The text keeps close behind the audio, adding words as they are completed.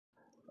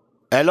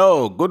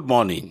Hello, good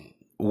morning.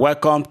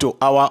 Welcome to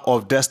Hour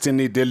of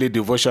Destiny Daily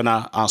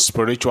Devotional and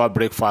Spiritual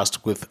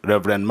Breakfast with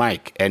Reverend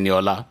Mike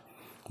Eniola.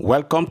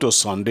 Welcome to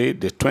Sunday,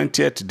 the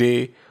 20th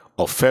day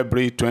of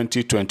February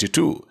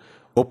 2022.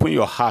 Open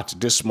your heart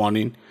this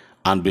morning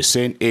and be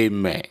saying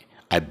amen.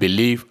 I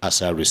believe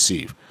as I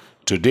receive.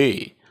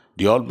 Today,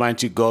 the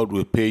Almighty God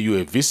will pay you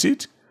a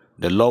visit.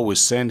 The Lord will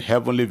send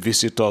heavenly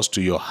visitors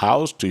to your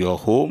house, to your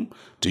home,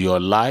 to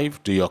your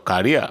life, to your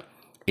career,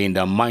 in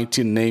the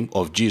mighty name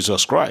of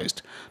Jesus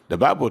Christ. The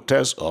Bible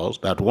tells us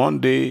that one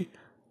day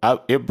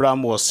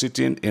Abraham was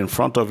sitting in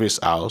front of his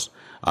house,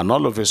 and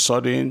all of a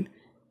sudden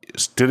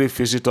 3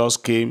 visitors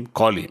came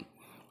calling,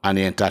 and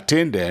he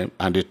entertained them,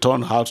 and they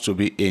turned out to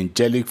be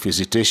angelic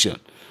visitation.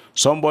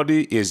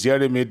 Somebody is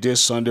hearing me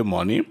this Sunday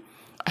morning.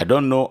 I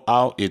don't know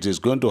how it is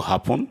going to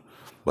happen,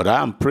 but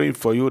I am praying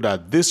for you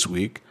that this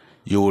week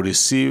you will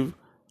receive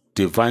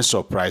divine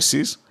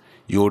surprises.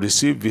 You will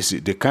receive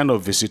the kind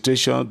of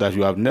visitation that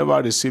you have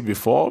never received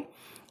before,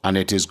 and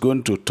it is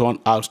going to turn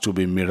out to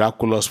be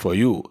miraculous for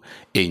you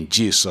in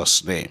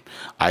Jesus' name.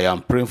 I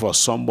am praying for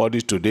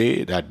somebody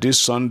today that this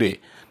Sunday,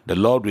 the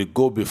Lord will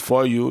go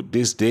before you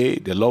this day.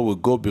 The Lord will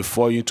go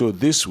before you to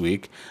this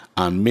week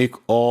and make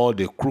all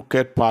the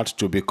crooked paths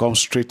to become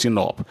straightened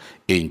up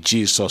in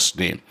Jesus'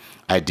 name.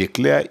 I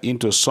declare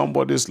into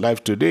somebody's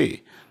life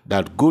today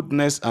that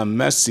goodness and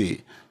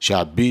mercy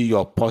shall be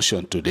your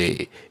portion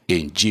today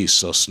in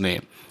Jesus'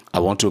 name. I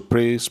want to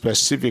pray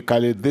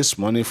specifically this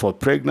morning for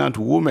pregnant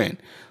women.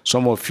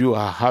 Some of you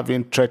are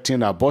having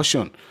threatened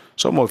abortion.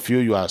 Some of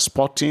you are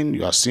spotting,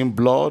 you are seeing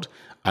blood,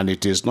 and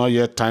it is not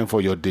yet time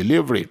for your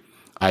delivery.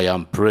 I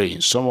am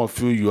praying. Some of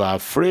you are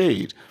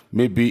afraid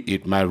maybe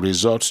it might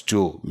result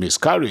to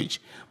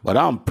miscarriage. But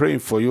I'm praying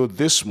for you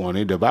this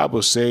morning. The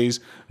Bible says,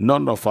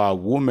 none of our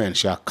women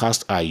shall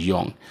cast our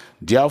young.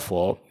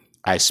 Therefore,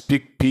 I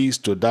speak peace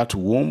to that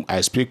womb.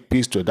 I speak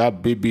peace to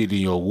that baby in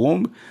your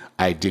womb.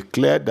 I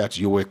declare that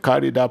you will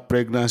carry that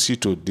pregnancy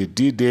to the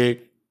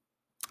D-Day,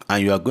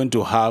 and you are going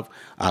to have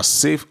a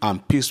safe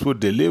and peaceful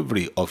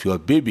delivery of your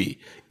baby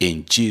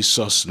in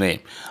Jesus' name.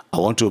 I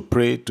want to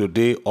pray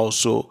today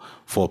also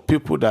for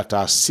people that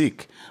are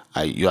sick.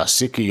 You are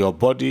sick in your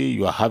body,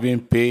 you are having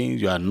pain,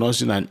 you are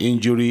nursing an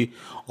injury,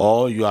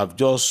 or you have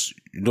just,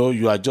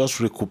 you are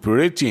just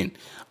recuperating.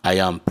 I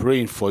am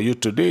praying for you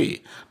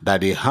today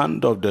that the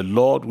hand of the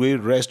Lord will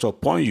rest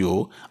upon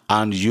you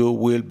and you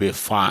will be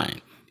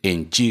fine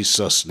in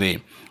Jesus'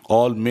 name.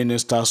 All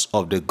ministers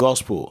of the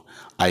gospel,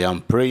 I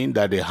am praying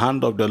that the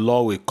hand of the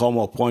Lord will come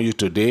upon you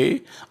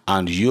today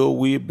and you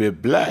will be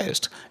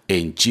blessed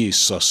in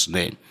Jesus'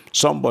 name.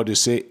 Somebody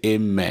say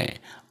amen.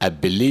 I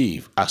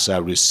believe as I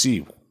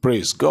receive.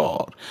 Praise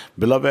God.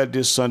 Beloved,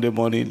 this Sunday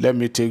morning, let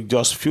me take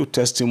just few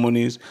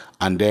testimonies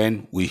and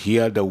then we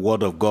hear the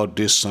word of God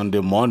this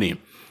Sunday morning.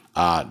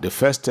 The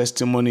first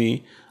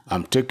testimony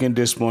I'm taking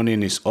this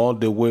morning is all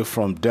the way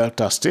from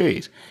Delta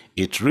State.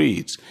 It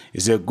reads,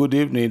 "It's a good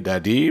evening,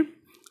 Daddy.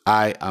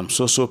 I am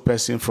so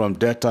person from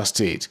Delta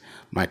State.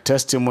 My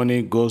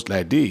testimony goes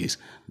like this.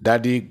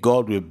 Daddy,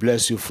 God will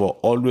bless you for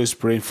always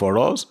praying for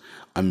us,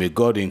 and may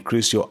God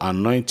increase your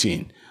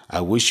anointing.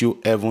 I wish you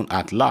heaven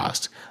at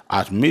last."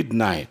 At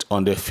midnight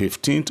on the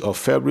 15th of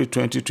February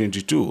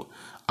 2022,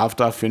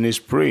 after I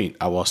finished praying,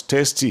 I was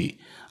thirsty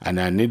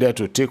and I needed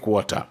to take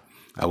water.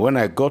 And when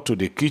I got to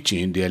the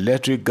kitchen, the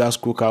electric gas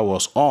cooker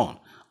was on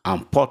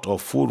and pot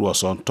of food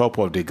was on top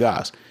of the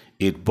gas.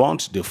 It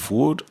burnt the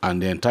food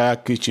and the entire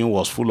kitchen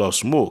was full of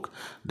smoke.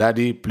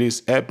 Daddy,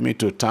 please help me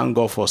to thank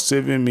God for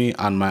saving me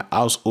and my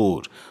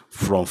household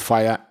from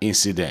fire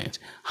incident.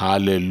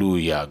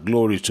 Hallelujah.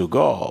 Glory to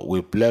God.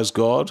 We bless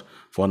God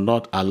for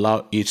not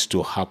allowing it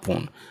to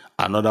happen.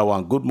 Another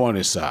one. Good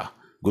morning, sir.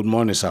 Good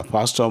morning, sir.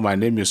 Pastor, my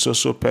name is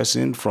so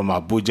person from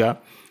Abuja.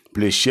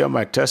 Please share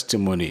my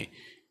testimony.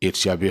 It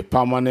shall be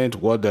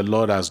permanent what the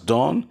Lord has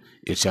done.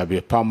 It shall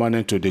be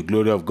permanent to the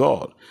glory of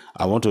God.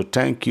 I want to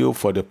thank you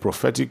for the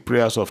prophetic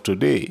prayers of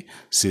today,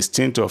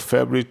 16th of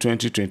February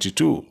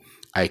 2022.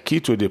 I key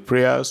to the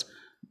prayers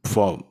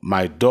for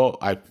my door.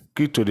 I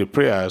key to the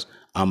prayers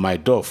and my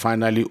door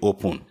finally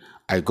opened.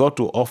 I got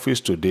to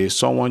office today.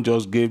 Someone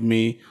just gave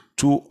me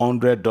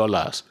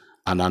 $200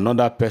 and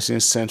another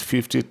person sent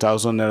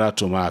 50,000 naira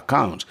to my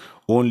account.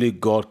 Only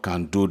God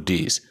can do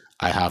this.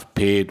 I have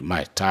paid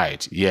my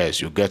tithe.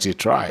 Yes, you get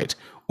it right.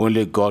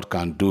 Only God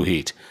can do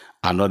it.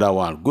 Another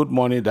one. Good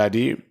morning,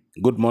 Daddy.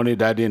 Good morning,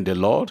 Daddy in the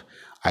Lord.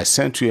 I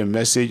sent you a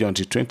message on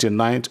the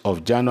 29th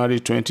of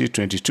January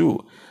 2022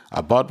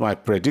 about my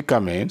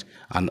predicament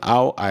and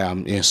how I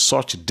am in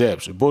such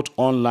debts, both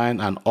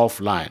online and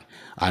offline.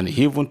 And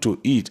even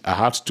to eat, I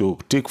had to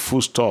take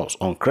foodstuffs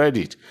on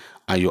credit.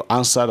 And you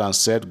answered and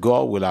said,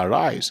 God will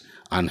arise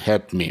and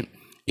help me.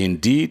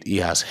 Indeed, he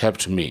has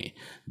helped me.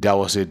 There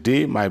was a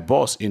day my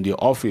boss in the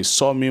office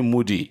saw me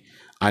moody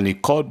and he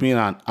called me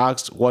and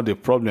asked what the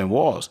problem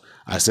was.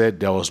 I said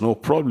there was no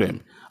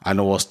problem, and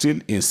I was still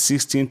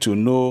insisting to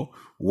know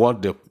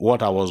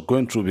what I was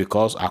going through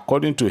because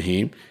according to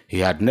him, he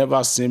had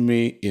never seen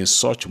me in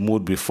such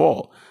mood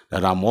before,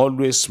 that I'm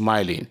always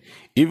smiling.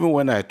 Even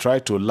when I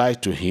tried to lie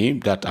to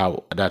him that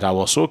I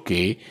was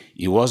okay,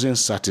 he wasn't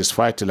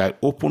satisfied till I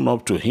opened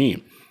up to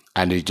him,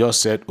 and he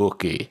just said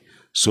okay.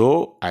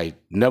 So I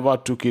never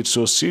took it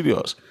so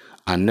serious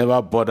and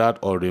never bothered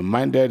or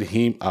reminded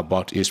him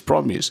about his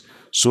promise.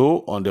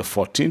 So on the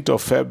 14th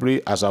of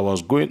February, as I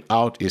was going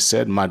out, he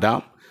said,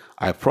 "Madam,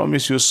 I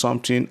promised you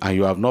something and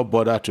you have not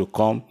bothered to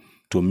come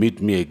to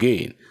meet me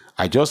again."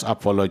 I just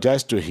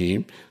apologized to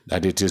him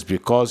that it is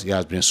because he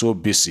has been so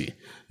busy.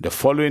 The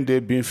following day,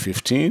 being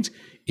 15th,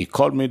 he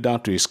called me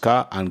down to his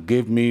car and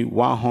gave me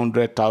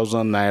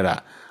 100,000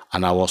 naira.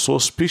 And I was so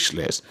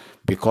speechless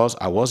because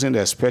I wasn't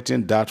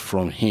expecting that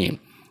from him.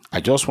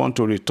 I just want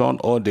to return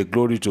all the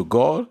glory to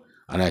God,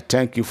 and I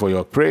thank you for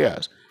your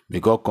prayers. May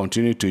God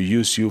continue to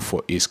use you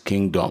for his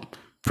kingdom.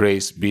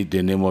 Praise be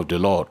the name of the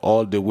Lord.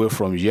 All the way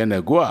from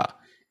Yenegua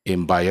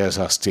in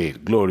Bayelsa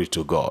State. Glory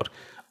to God.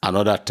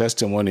 Another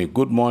testimony.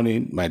 Good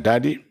morning, my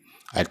daddy.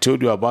 I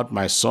told you about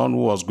my son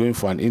who was going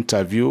for an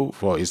interview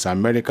for his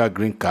America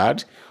green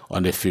card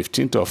on the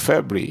 15th of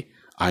February,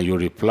 and you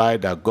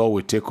replied that God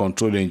will take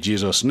control in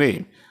Jesus'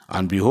 name.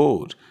 And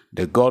behold,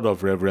 the God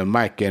of Reverend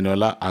Mike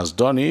Eniola has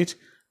done it.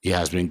 He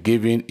has been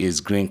given his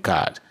green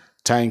card.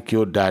 Thank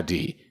you,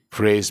 Daddy.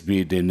 Praise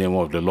be the name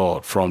of the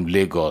Lord. From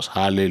Lagos.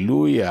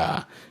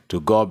 Hallelujah. To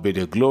God be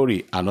the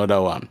glory.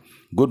 Another one.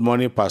 Good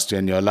morning, Pastor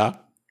Eniola.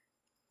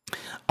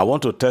 I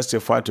want to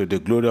testify to the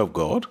glory of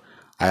God.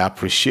 I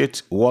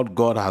appreciate what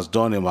God has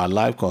done in my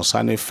life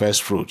concerning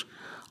first fruit.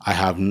 I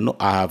have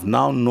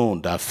now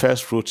known that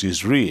first fruit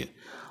is real.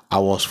 I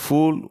was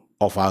full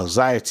of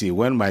anxiety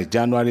when my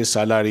January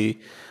salary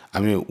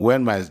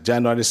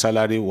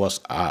was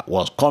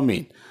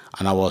coming,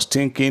 and I was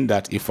thinking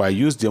that if I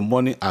use the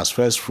money as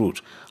first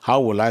fruit,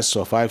 how will I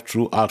survive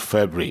throughout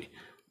February?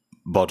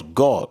 But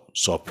God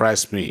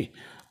surprised me.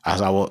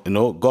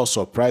 God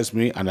surprised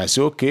me, and I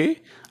said,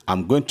 okay,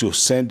 I'm going to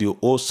send the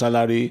old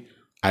salary,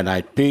 and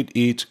I paid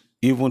it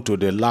even to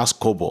the last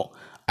kobo.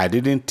 I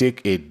didn't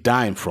take a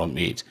dime from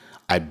it.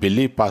 I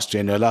believe Pastor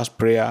Eniola's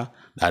prayer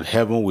that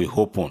heaven will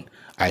open.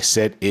 I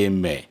said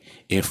amen.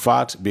 In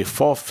fact,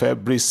 before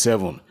February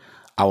 7,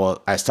 I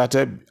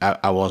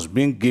was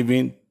being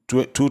given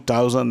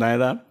 2,000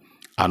 naira,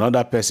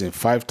 another person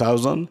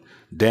 5,000.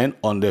 Then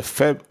on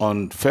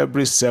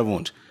February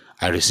 7th,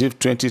 I received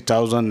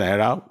 20,000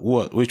 naira,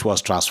 which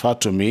was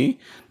transferred to me.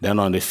 Then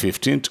on the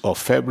 15th of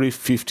February,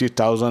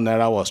 50,000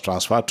 naira was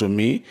transferred to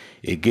me.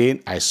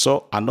 Again, I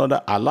saw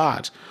another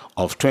alert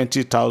of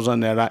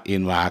 20,000 naira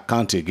in my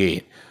account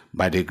again.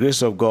 By the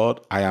grace of God,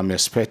 I am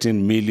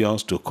expecting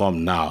millions to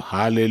come now.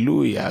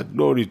 Hallelujah.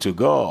 Glory to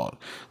God.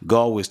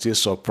 God will still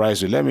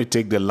surprise you. Let me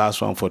take the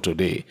last one for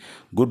today.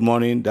 Good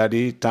morning,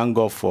 Daddy. Thank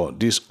God for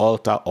this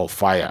altar of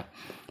fire.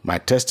 My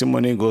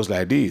testimony goes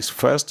like this.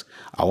 First,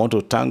 I want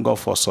to thank God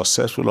for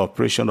successful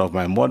operation of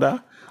my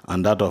mother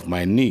and that of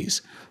my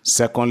niece.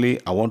 Secondly,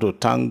 I want to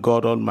thank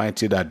God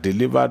Almighty that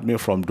delivered me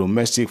from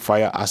domestic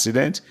fire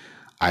accident.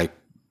 I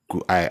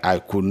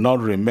could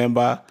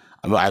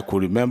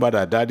remember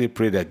that Daddy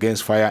prayed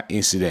against fire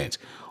incident.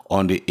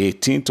 On the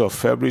 18th of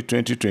February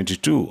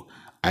 2022,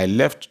 I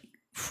left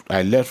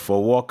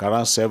for work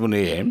around 7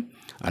 a.m.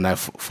 and I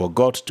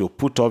forgot to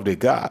put off the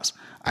gas.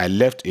 I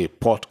left a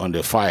pot on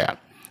the fire,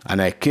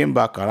 and I came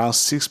back around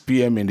 6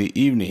 p.m. in the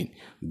evening.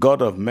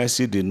 God of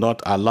mercy did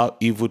not allow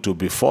evil to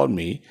befall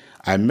me.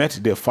 I met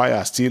the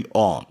fire still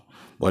on,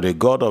 but the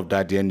God of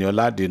Daddy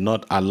Eniola did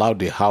not allow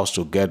the house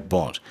to get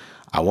burnt.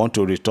 I want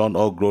to return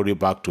all glory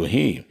back to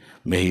him.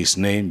 May his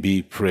name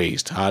be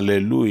praised.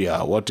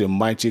 Hallelujah. What a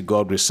mighty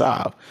God we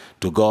serve.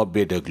 To God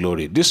be the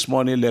glory. This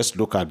morning, let's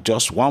look at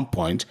just one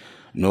point,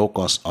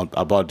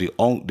 about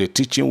the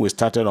teaching we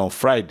started on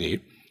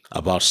Friday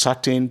about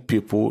certain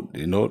people.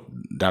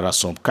 There are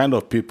some kind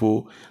of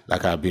people,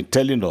 like I've been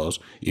telling us,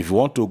 if you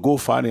want to go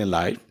far in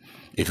life,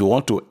 if you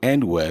want to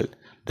end well,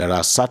 there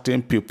are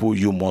certain people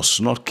you must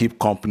not keep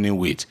company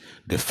with.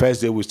 The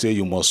first day we say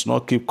you must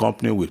not keep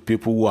company with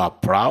people who are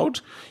proud.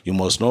 You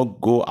must not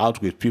go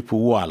out with people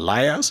who are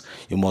liars.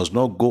 You must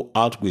not go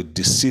out with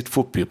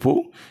deceitful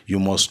people. You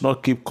must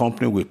not keep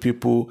company with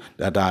people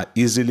that are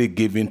easily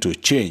given to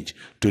change.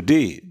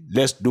 Today,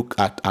 let's look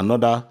at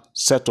another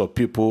set of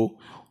people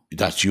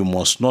that you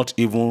must not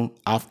even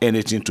have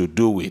anything to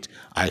do with.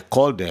 I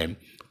call them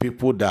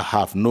people that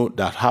have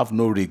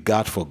no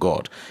regard for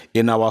God.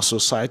 In our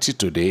society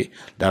today,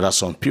 there are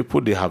some people,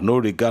 they have no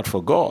regard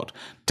for God.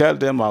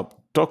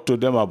 Talk to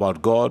them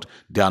about God,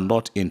 they are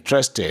not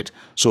interested.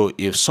 So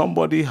if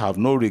somebody have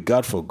no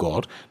regard for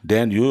God,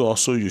 then you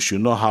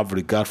should not have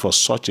regard for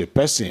such a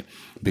person.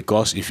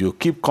 Because if you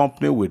keep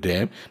company with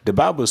them, the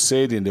Bible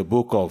said in the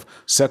book of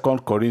 2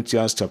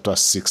 Corinthians chapter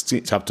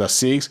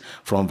 6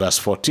 from verse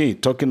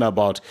 14, talking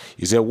about,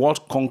 he said,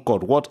 what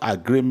concord, what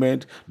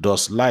agreement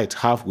does light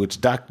have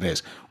with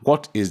darkness?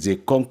 What is the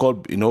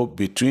concord,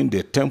 between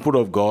the temple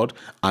of God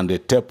and the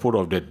temple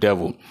of the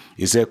devil?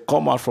 He said,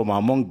 come out from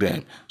among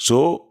them.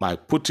 So I am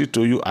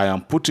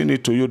putting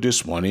it to you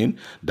this morning,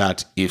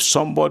 that if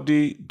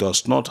somebody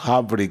does not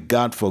have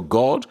regard for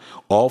God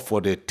or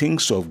for the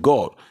things of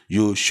God,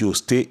 you should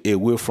stay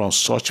away from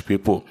such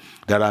people.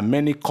 There are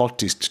many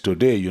cultists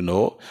today,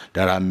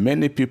 There are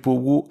many people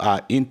who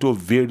are into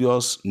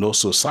various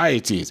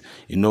societies,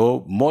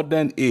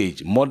 modern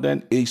age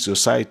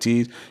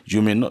societies.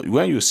 You may not,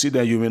 when you see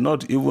them, you may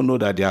not even know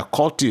that they are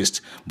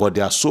cultists, but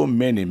there are so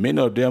many.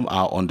 Many of them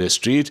are on the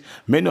street.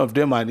 Many of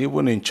them are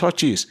even in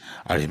churches.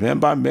 I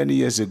remember many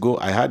years ago,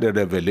 I had a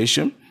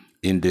revelation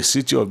in the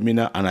city of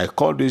Minna, and I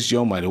called this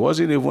young man. He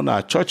wasn't even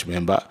a church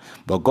member,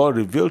 but God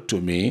revealed to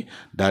me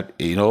that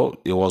he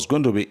was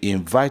going to be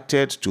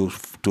invited to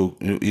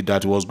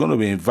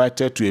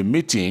a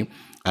meeting,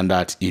 and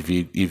that if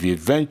he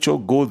venture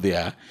go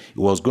there, he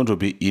was going to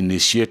be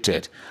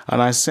initiated.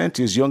 And I sent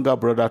his younger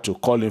brother to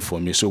call him for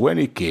me. So when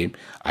he came,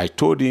 I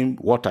told him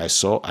what I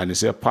saw, and he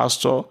said,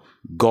 "Pastor,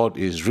 God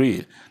is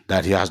real,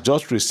 that he has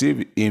just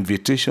received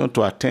invitation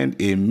to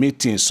attend a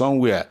meeting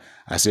somewhere."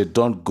 I said,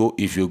 "Don't go.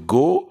 If you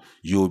go,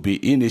 you will be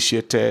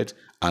initiated,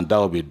 and that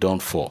will be done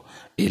for."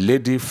 A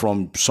lady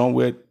from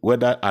somewhere,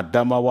 whether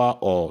Adamawa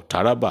or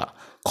Taraba,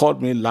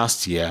 called me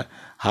last year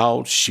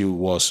how she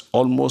was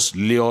almost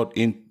lured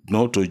in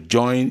to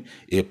join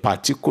a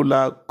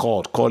particular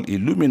cult called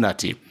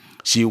Illuminati.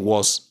 She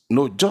was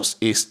just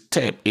a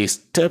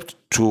step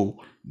to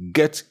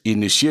get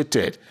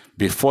initiated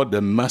before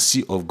the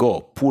mercy of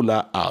God pull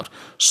her out.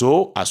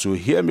 So as you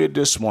hear me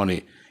this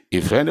morning,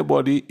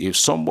 if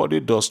somebody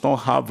does not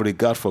have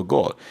regard for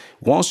God,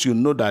 once you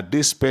know that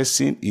this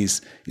person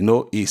is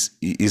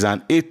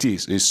an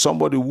atheist, is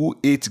somebody who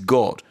hates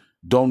God,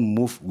 don't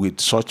move with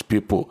such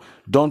people.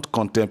 Don't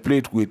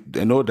contemplate with,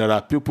 there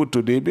are people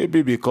today,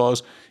 maybe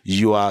because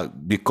you are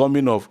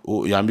becoming of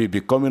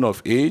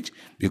age,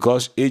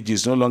 because age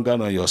is no longer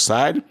on your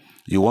side.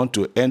 You want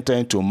to enter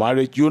into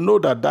marriage. You know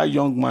that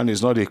young man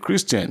is not a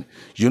Christian.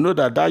 You know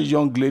that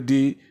young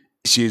lady,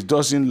 she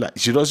doesn't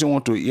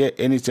want to hear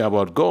anything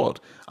about God,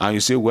 and you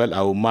say, "Well,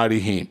 I will marry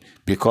him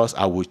because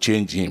I will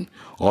change him,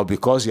 or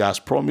because he has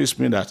promised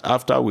me that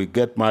after we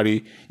get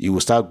married, he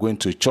will start going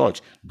to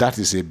church." That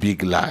is a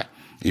big lie.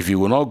 If you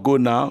will not go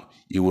now,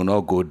 you will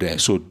not go there.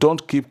 So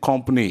don't keep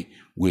company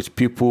with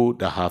people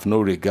that have no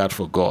regard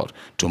for God.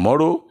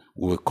 Tomorrow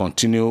we will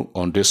continue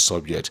on this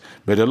subject.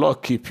 May the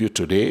Lord keep you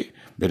today.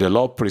 May the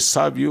Lord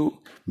preserve you.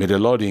 May the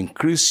Lord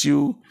increase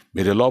you.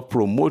 May the Lord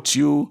promote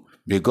you.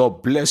 May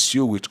God bless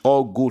you with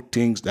all good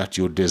things that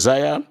you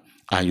desire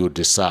and you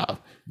deserve.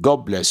 God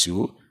bless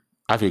you.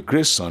 Have a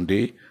great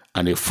Sunday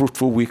and a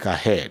fruitful week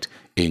ahead.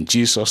 In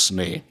Jesus'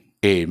 name,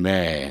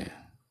 amen.